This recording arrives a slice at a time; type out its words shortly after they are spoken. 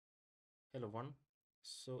Hello everyone.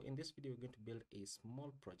 So in this video we're going to build a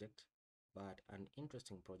small project but an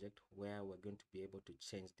interesting project where we're going to be able to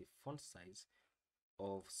change the font size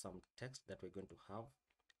of some text that we're going to have,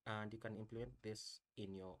 and you can implement this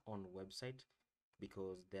in your own website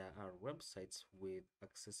because there are websites with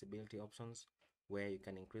accessibility options where you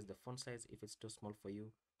can increase the font size if it's too small for you,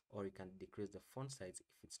 or you can decrease the font size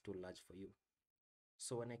if it's too large for you.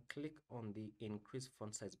 So when I click on the increase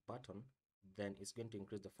font size button, then it's going to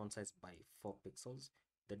increase the font size by 4 pixels.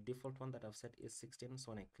 The default one that I've set is 16.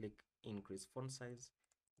 So when I click increase font size,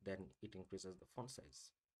 then it increases the font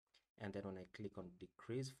size. And then when I click on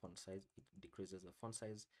decrease font size, it decreases the font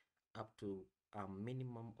size up to a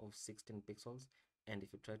minimum of 16 pixels. And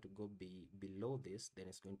if you try to go below this, then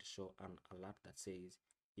it's going to show an alert that says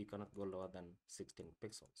you cannot go lower than 16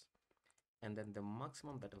 pixels. And then the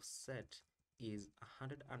maximum that I've set is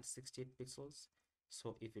 168 pixels.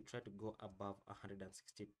 So if you try to go above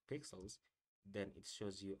 160 pixels, then it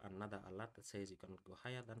shows you another alert that says you cannot go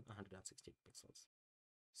higher than 160 pixels.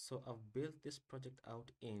 So I've built this project out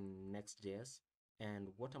in NextJs, and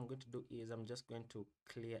what I'm going to do is I'm just going to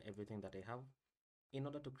clear everything that I have. In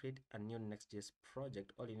order to create a new NextJs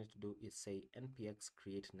project, all you need to do is say npx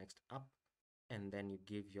create next app, and then you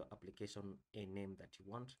give your application a name that you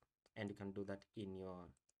want, and you can do that in your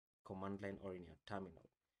command line or in your terminal.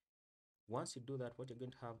 Once you do that, what you're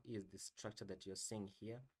going to have is the structure that you're seeing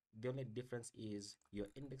here. The only difference is your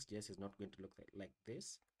index.js is not going to look like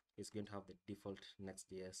this. It's going to have the default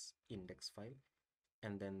Next.js index file,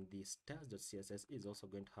 and then the styles.css is also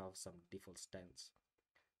going to have some default styles.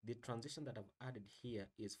 The transition that I've added here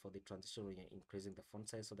is for the transition when you're increasing the font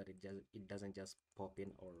size so that it doesn't just pop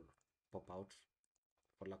in or pop out,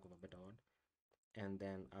 for lack of a better word. And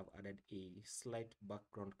then I've added a slight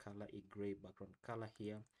background color, a gray background color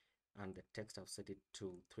here, and the text I've set it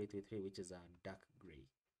to 333, which is a dark gray.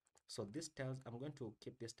 So these styles, I'm going to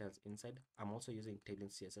keep these styles inside. I'm also using tailing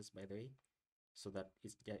CSS, by the way, so that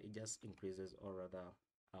it just increases, or rather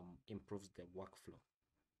improves the workflow.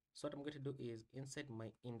 So what I'm going to do is inside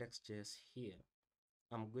my index.js here,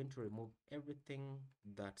 I'm going to remove everything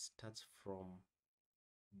that starts from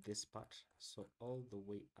this part, so all the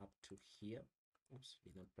way up to here. Oops,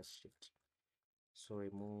 did not press shift. So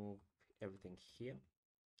remove everything here,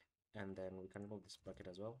 and then we can remove this bracket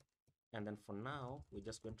as well. And then for now, we're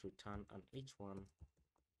just going to return an h1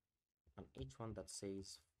 that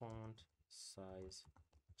says font size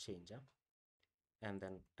changer. And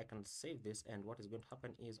then I can save this, and what is going to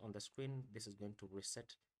happen is on the screen, this is going to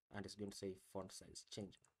reset and it's going to say font size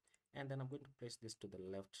changer. And then I'm going to place this to the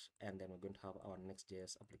left, and then we're going to have our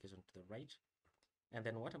Next.js application to the right. And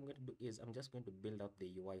then what I'm going to do is I'm just going to build out the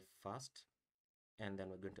UI first, and then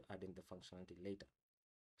we're going to add in the functionality later.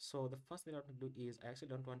 So the first thing I want to do is I actually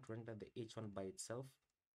don't want to render the h1 by itself.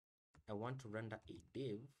 I want to render a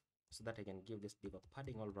div so that I can give this div a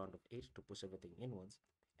padding all around of 8 to push everything inwards.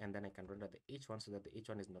 And then I can render the h1 so that the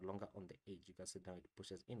h1 is no longer on the edge. You can see now it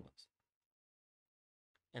pushes inwards.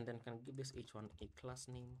 And then can give this h1 a class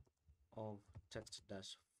name of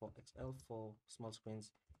text-4xl for small screens,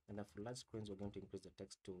 and then for large screens we're going to increase the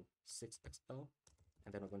text to 6xl,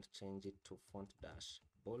 and then we're going to change it to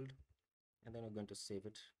font-bold, and then we're going to save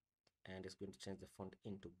it, and it's going to change the font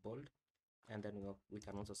into bold. And then we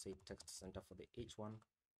can also say text center for the h1.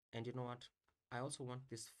 And you know what, I also want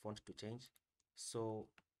this font to change. So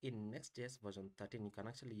in Next.js version 13 you can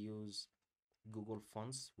actually use Google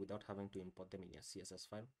fonts without having to import them in your CSS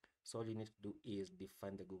file. So all you need to do is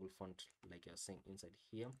define the Google font like you're seeing inside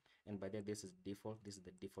here. And by the way, this is default. This is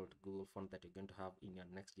the default Google font that you're going to have in your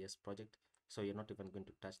Next.js project. So you're not even going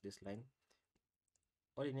to touch this line.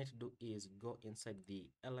 All you need to do is go inside the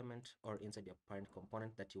element or inside your parent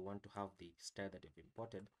component that you want to have the style that you've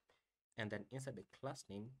imported. And then inside the class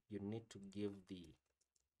name, you need to give the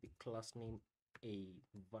class name a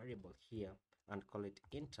variable here and call it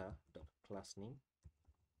inter.classname.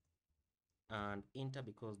 And inter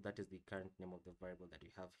because that is the current name of the variable that you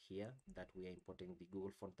have here, that we are importing the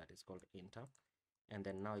Google font that is called inter. And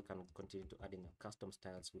then now you can continue to add in your custom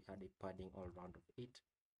styles. We had a padding all around of it,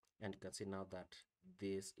 and you can see now that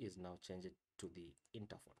this is now changed to the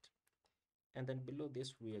inter font. And then below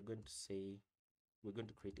this we are going to say we're going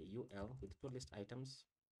to create a UL with 2 list items,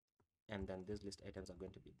 and then these list items are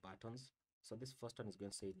going to be buttons. So this first one is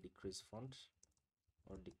going to say decrease font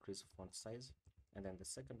or decrease font size, and then the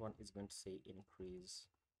second one is going to say increase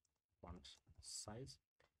font size,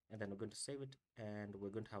 and then we're going to save it, and we're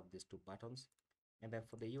going to have these 2 buttons. And then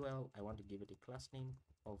for the UL, I want to give it a class name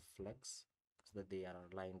of flex so that they are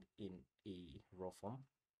aligned in a raw form.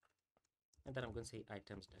 And then I'm going to say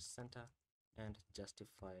items-center and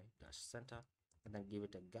justify-center, and then give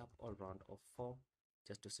it a gap all round of 4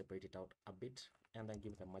 just to separate it out a bit, and then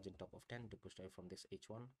give it a margin top of 10 to push away from this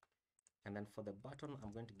h1. And then for the button,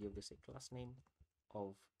 I'm going to give this a class name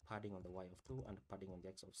of padding on the y of 2 and padding on the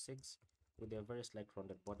x of 6 with a very slight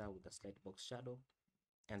rounded border with a slight box shadow.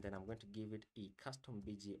 And then I'm going to give it a custom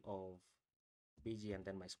bg of bg and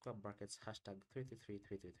then my square brackets hashtag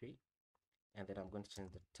 333333, and then I'm going to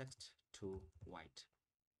change the text to white.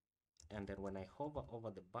 And then when I hover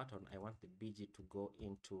over the button, I want the bg to go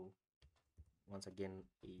into, once again,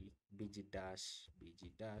 a bg dash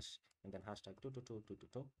and then hashtag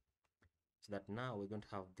 222222, so that now we're going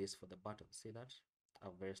to have this for the button. See that? A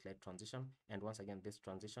very slight transition, and once again this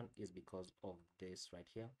transition is because of this right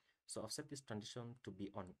here. So I've set this transition to be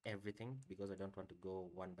on everything because I don't want to go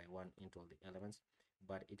one by one into all the elements,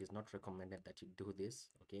 but it is not recommended that you do this.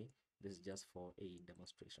 Okay, this is just for a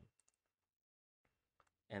demonstration.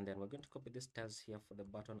 And then we're going to copy these styles here for the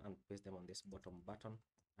button and paste them on this bottom button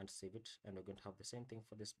and save it, and we're going to have the same thing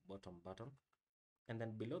for this bottom button. And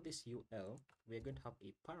then below this UL, we're going to have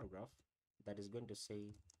a paragraph that is going to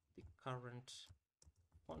say the current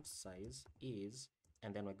font size is,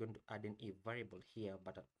 and then we're going to add in a variable here,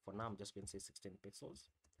 but for now I'm just going to say 16 pixels.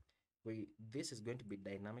 This is going to be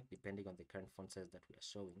dynamic depending on the current font size that we are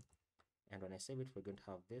showing. And when I save it, we're going to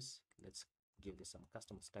have this. Let's give this some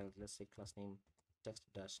custom styles. Let's say class name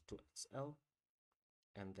text-2xl,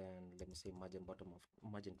 and then let me say margin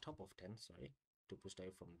top of 10, sorry, to push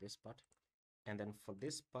away from this part. And then for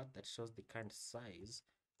this part that shows the current size,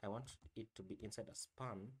 I want it to be inside a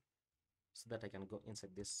span, so that I can go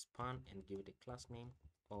inside this span and give it a class name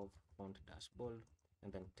of font-bold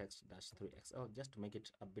and then text-3xl, just to make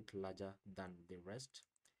it a bit larger than the rest.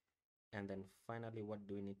 And then finally, what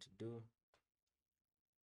do we need to do?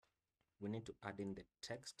 We need to add in the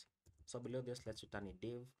text. So below this, let's return a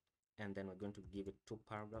div, and then we're going to give it 2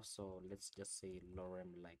 paragraphs. So let's just say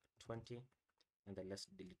lorem like 20, and then let's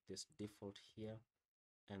delete this default here,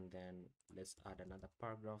 and then let's add another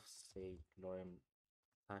paragraph, say lorem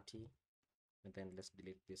 30, and then let's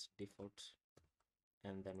delete this default,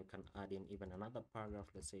 and then we can add in even another paragraph,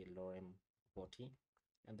 let's say lorem 40,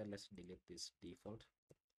 and then let's delete this default.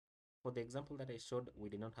 For the example that I showed, we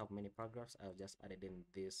did not have many paragraphs. I've just added in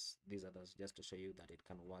these others just to show you that it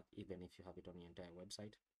can work even if you have it on your entire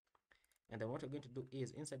website. And then what we're going to do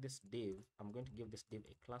is, inside this div, I'm going to give this div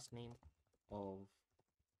a class name of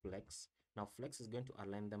flex. Now flex is going to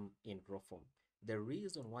align them in raw form. The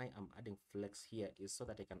reason why I'm adding flex here is so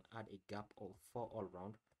that I can add a gap of 4 all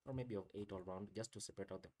round, or maybe of 8 all round, just to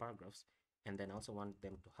separate out the paragraphs. And then I also want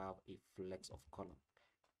them to have a flex of color.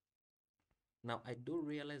 Now I do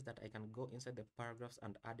realize that I can go inside the paragraphs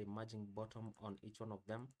and add a margin bottom on each one of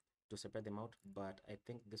them to separate them out, but I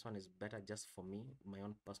think this one is better just for me, my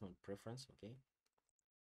own personal preference. Okay,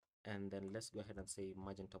 and then let's go ahead and say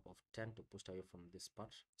margin top of 10 to push away from this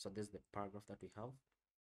part. So this is the paragraph that we have,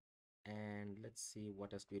 and let's see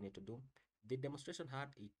what else do we need to do. The demonstration had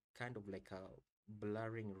a kind of like a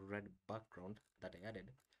blurring red background that I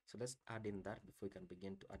added, so let's add in that before we can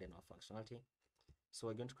begin to add in our functionality. So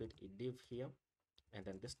we're going to create a div here, and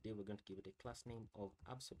then this div we're going to give it a class name of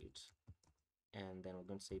absolute, and then we're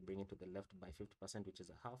going to say bring it to the left by 50%, which is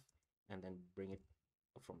a half, and then bring it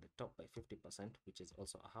from the top by 50%, which is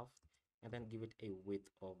also a half, and then give it a width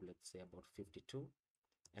of, let's say, about 52.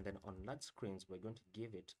 And then on large screens, we're going to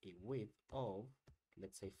give it a width of,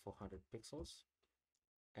 let's say, 400 pixels.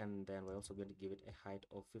 And then we're also going to give it a height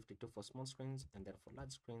of 52 for small screens. And then for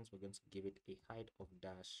large screens, we're going to give it a height of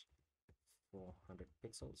dash 400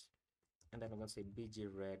 pixels. And then we're going to say BG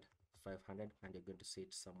red 500, and you're going to see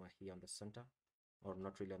it somewhere here on the center, or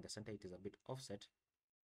not really on the center, it is a bit offset.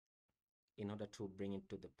 In order to bring it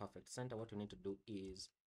to the perfect center, what we need to do is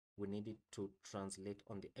we need it to translate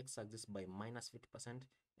on the x-axis by minus 50%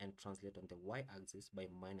 and translate on the y-axis by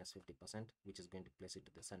minus 50%, which is going to place it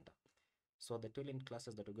to the center. So the two lint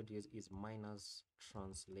classes that we're going to use is minus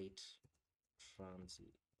translate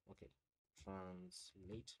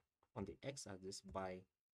on the x-axis by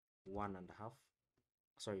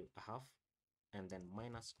a half, and then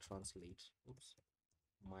minus translate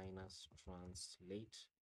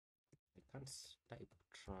I can't type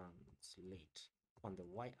translate on the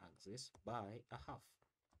y-axis by a half,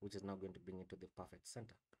 which is now going to bring it to the perfect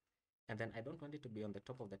center. And then I don't want it to be on the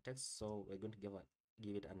top of the text, so we're going to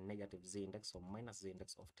give it a negative z-index, or minus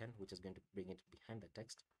z-index of 10, which is going to bring it behind the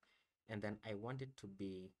text. And then I want it to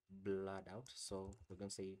be blurred out, so we're going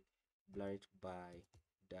to say blur it by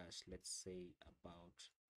dash, let's say about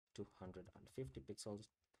 250 pixels,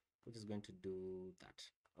 which is going to do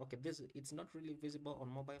that. Okay, it's not really visible on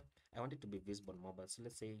mobile. I want it to be visible on mobile, so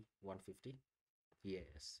let's say 150.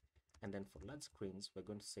 Yes, And then for large screens, we're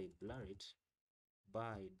going to say blur it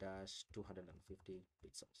by dash 250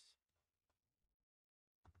 pixels,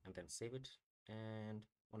 and then save it. And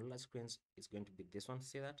on large screens, it's going to be this one,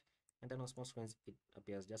 see that? And then on small screens, it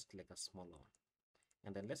appears just like a smaller one.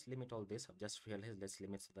 And then let's limit all this. I've just realized, let's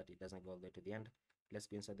limit so that it doesn't go all the way to the end. Let's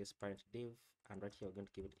go inside this parent div, and right here we're going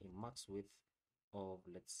to give it a max width of,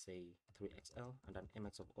 let's say, 3xl and an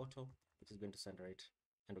mx of auto, which is going to center it,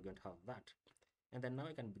 and we're going to have that. And then now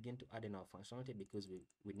we can begin to add in our functionality, because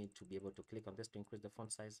we need to be able to click on this to increase the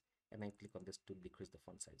font size, and then click on this to decrease the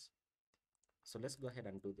font size. So let's go ahead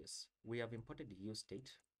and do this. We have imported the use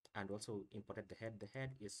state and also imported the head. The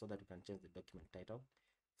head is so that we can change the document title.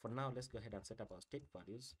 For now, let's go ahead and set up our state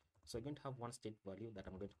values. So we're going to have one state value that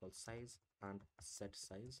I'm going to call size and set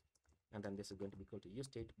size. And then this is going to be equal to use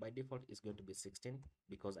state. By default, it's going to be 16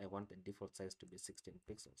 because I want the default size to be 16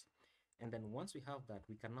 pixels. And then once we have that,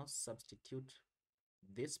 we can now substitute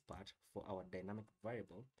this part for our dynamic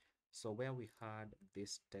variable. So where we had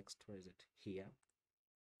this text, where is it? Here.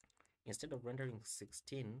 Instead of rendering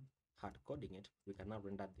 16, hard coding it, we can now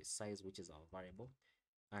render the size, which is our variable.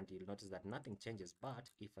 And you'll notice that nothing changes. But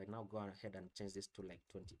if I now go ahead and change this to like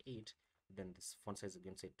 28, then this font size is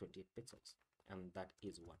going to say 28 pixels. And that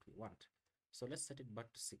is what we want. So let's set it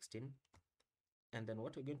back to 16. And then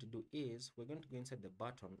what we're going to do is we're going to go inside the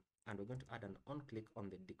button, and we're going to add an on click on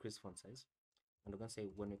the decrease font size. And we're going to say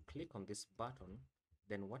when you click on this button,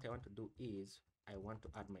 then what I want to do is I want to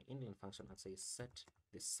add my inline function and say set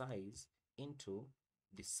the size into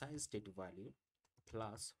the size state value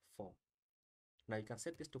plus 4. Now you can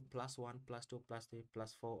set this to +1, +2, +3,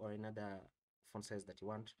 +4, or another font size that you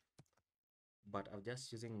want. But I'm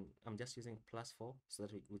just using +4 so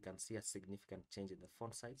that we can see a significant change in the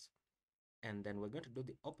font size. And then we're going to do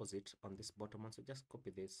the opposite on this bottom one. So just copy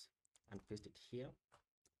this and paste it here.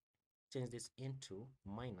 Change this into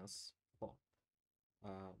 -4.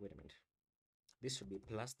 Wait a minute. This should be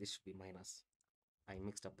plus, this should be minus. I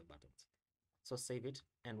mixed up the buttons. So save it.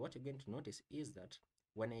 And what you're going to notice is that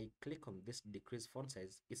when I click on this decrease font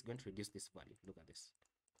size, it's going to reduce this value. Look at this.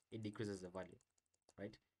 It decreases the value,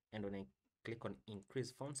 right? And when I click on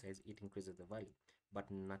increase font size, it increases the value, but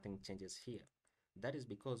nothing changes here. That is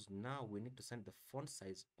because now we need to send the font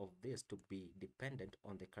size of this to be dependent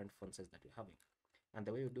on the current font size that we're having. And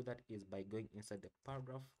the way we do that is by going inside the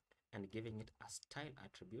paragraph and giving it a style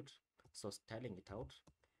attribute. So styling it out.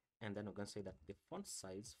 And then we're going to say that the font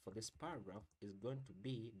size for this paragraph is going to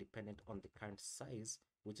be dependent on the current size,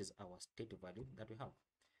 which is our state value that we have.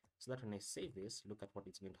 So that when I save this, look at what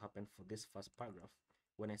is going to happen for this first paragraph.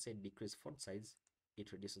 When I say decrease font size,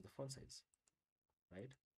 it reduces the font size,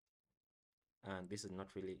 right? And this is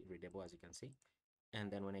not really readable, as you can see.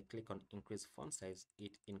 And then when I click on increase font size,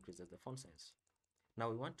 it increases the font size.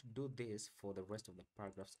 Now we want to do this for the rest of the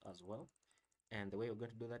paragraphs as well. And the way we're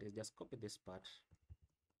going to do that is just copy this part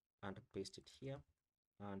and paste it here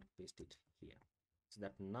and paste it here, so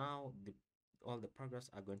that now all the paragraphs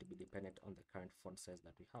are going to be dependent on the current font size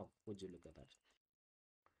that we have. Would you look at that?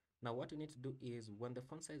 Now what you need to do is when the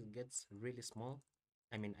font size gets really small,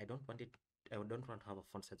 I don't want to have a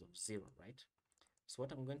font size of 0, right? So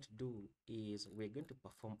what I'm going to do is we're going to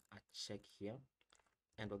perform a check here,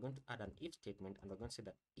 and we're going to add an if statement, and we're going to say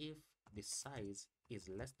that if the size is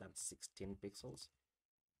less than 16 pixels,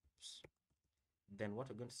 then what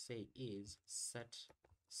we're going to say is set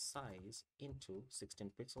size into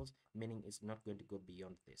 16 pixels, meaning it's not going to go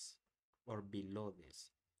beyond this or below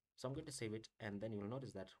this. So I'm going to save it, and then you'll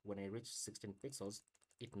notice that when I reach 16 pixels,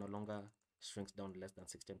 it no longer shrinks down less than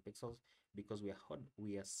 16 pixels, because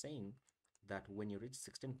we are saying that when you reach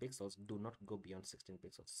 16 pixels, do not go beyond 16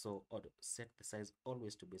 pixels. So set the size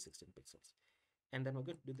always to be 16 pixels. And then we're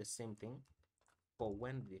going to do the same thing for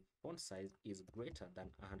when the font size is greater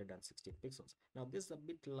than 160 pixels. Now this is a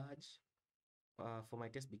bit large for my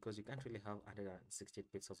taste, because you can't really have 160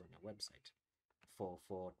 pixels on your website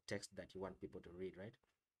for text that you want people to read, right?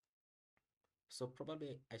 So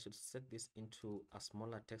probably I should set this into a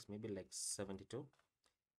smaller text, maybe like 72.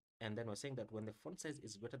 And then we're saying that when the font size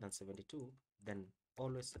is greater than 72, then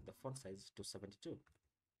always set the font size to 72.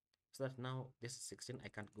 So that now this is 16, I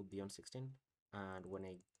can't go beyond 16. And when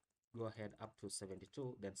I go ahead up to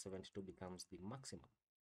 72, then 72 becomes the maximum.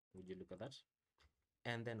 Would you look at that?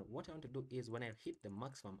 And then what I want to do is when I hit the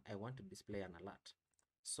maximum, I want to display an alert.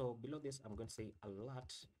 So below this, I'm going to say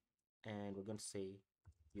alert, and we're going to say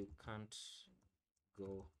you can't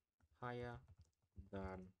go higher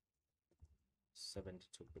than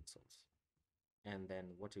 72 pixels. And then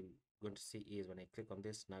what you're going to see is when I click on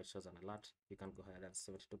this, now it shows an alert. You can go higher than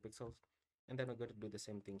 72 pixels. And then we're going to do the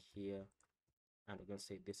same thing here and we're going to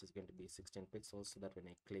say this is going to be 16 pixels, so that when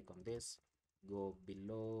I click on this, go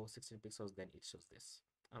below 16 pixels, then it shows this,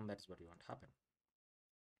 and that's what we want to happen.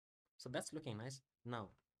 So that's looking nice. Now,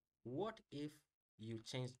 what if you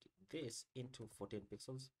changed this into 14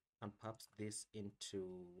 pixels and perhaps this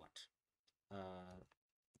into what?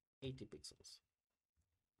 80 pixels.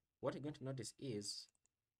 What you're going to notice is,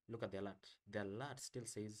 look at the alert. The alert still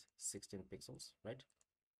says 16 pixels, right?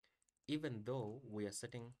 Even though we are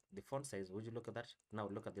setting the font size. Would you look at that? Now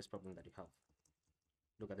look at this problem that you have.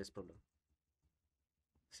 Look at this problem.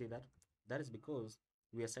 See that? That is because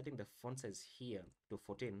we are setting the font size here to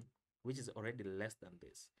 14, which is already less than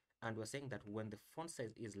this. And we're saying that when the font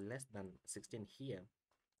size is less than 16 here,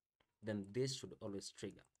 then this should always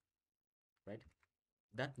trigger, right?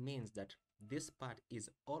 That means that this part is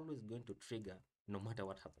always going to trigger no matter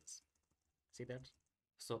what happens. See that?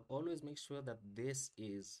 So always make sure that this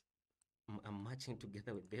is matching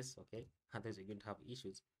together with this, okay? Otherwise you're going to have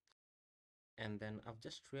issues. And then I've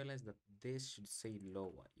just realized that this should say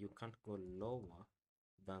lower. You can't go lower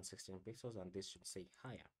than 16 pixels, and this should say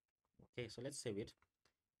higher. Okay, so let's save it.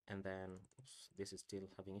 And then, oops, this is still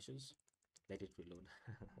having issues. Let it reload.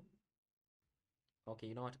 Okay,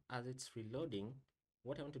 you know what? As it's reloading,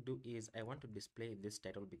 what I want to do is I want to display this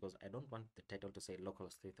title because I don't want the title to say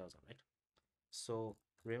localhost 3000, right? So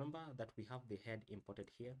remember that we have the head imported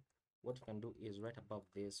here. What you can do is right above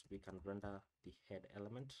this, we can render the head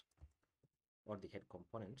element or the head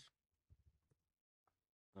component.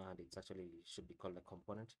 And it's actually should be called a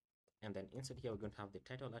component. And then inside here, we're going to have the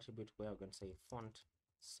title attribute where we're going to say font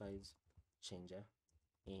size changer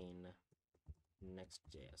in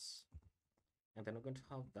NextJs. And then we're going to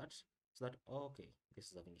have that so that, okay, this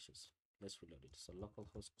is having issues. Let's reload it. So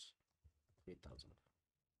localhost 3000.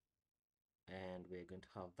 And we're going to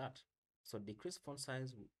have that. So decrease font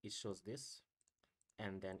size, it shows this.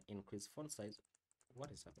 And then increase font size,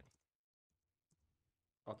 what is happening?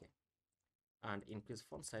 Okay. And increase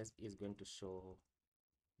font size is going to show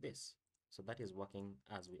this. So that is working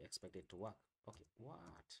as we expect it to work. Okay, what?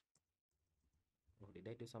 Oh, did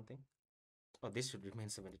I do something? Oh, this should remain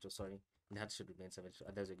 72, sorry. That should remain 72,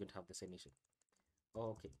 otherwise we're going to have the same issue.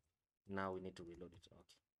 Okay, now we need to reload it.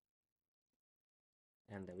 Okay.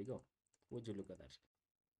 And there we go. Would you look at that?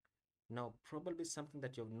 Now, probably something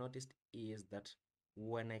that you've noticed is that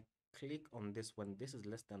when I click on this, when this is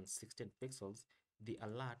less than 16 pixels, the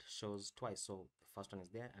alert shows twice. So the first one is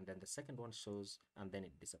there, and then the second one shows, and then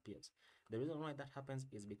it disappears. The reason why that happens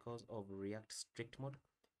is because of React strict mode,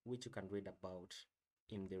 which you can read about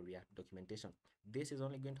in the React documentation. This is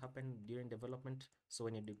only going to happen during development. So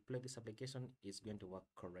when you deploy this application, it's going to work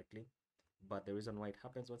correctly. But the reason why it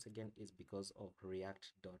happens once again is because of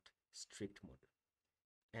React.strict mode.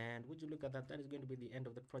 And would you look at that? That is going to be the end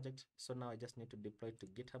of the project. So now I just need to deploy it to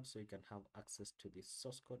GitHub so you can have access to the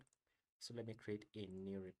source code. So let me create a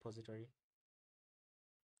new repository.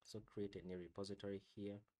 So create a new repository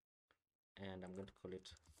here, and I'm going to call it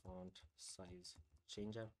font size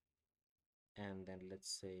changer. And then let's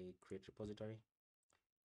say create repository,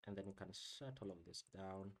 and then you can shut all of this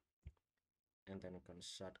down, and then you can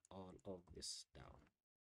shut all of this down,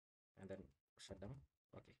 and then shut down.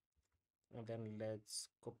 Okay. And then let's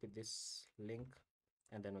copy this link,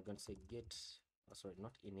 and then we're going to say git, oh, sorry,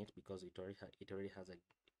 not init, because it already has a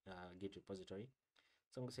git repository.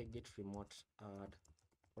 So I'm going to say git remote add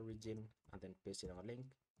origin, and then paste in our link,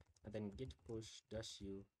 and then git push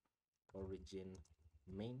 -u origin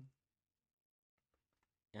main,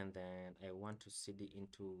 and then I want to cd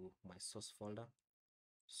into my source folder.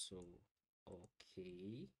 So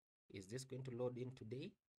okay, is this going to load in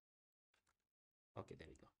today? Okay, there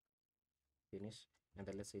we go. Finish. And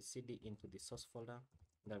then let's say cd into the source folder.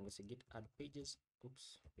 Then I'm going to say git add pages.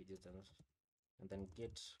 Oops, pages doesn't. And then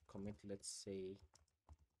git commit, let's say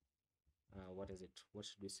what is it? What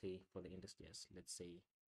should we say for the index.js? Let's say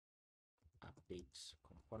update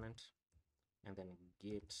component, and then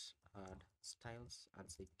git add styles, and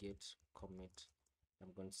say git commit.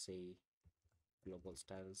 I'm going to say global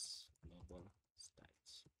styles,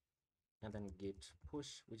 and then git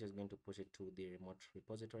push, which is going to push it to the remote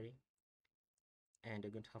repository, and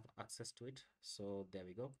you're going to have access to it. So there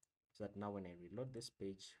we go. So that now when I reload this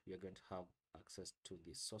page, you're going to have access to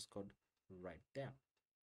the source code right there.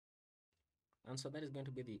 And so that is going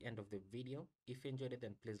to be the end of the video. If you enjoyed it,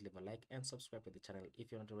 then please leave a like and subscribe to the channel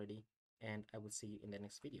if you're not already. And I will see you in the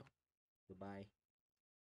next video. Goodbye.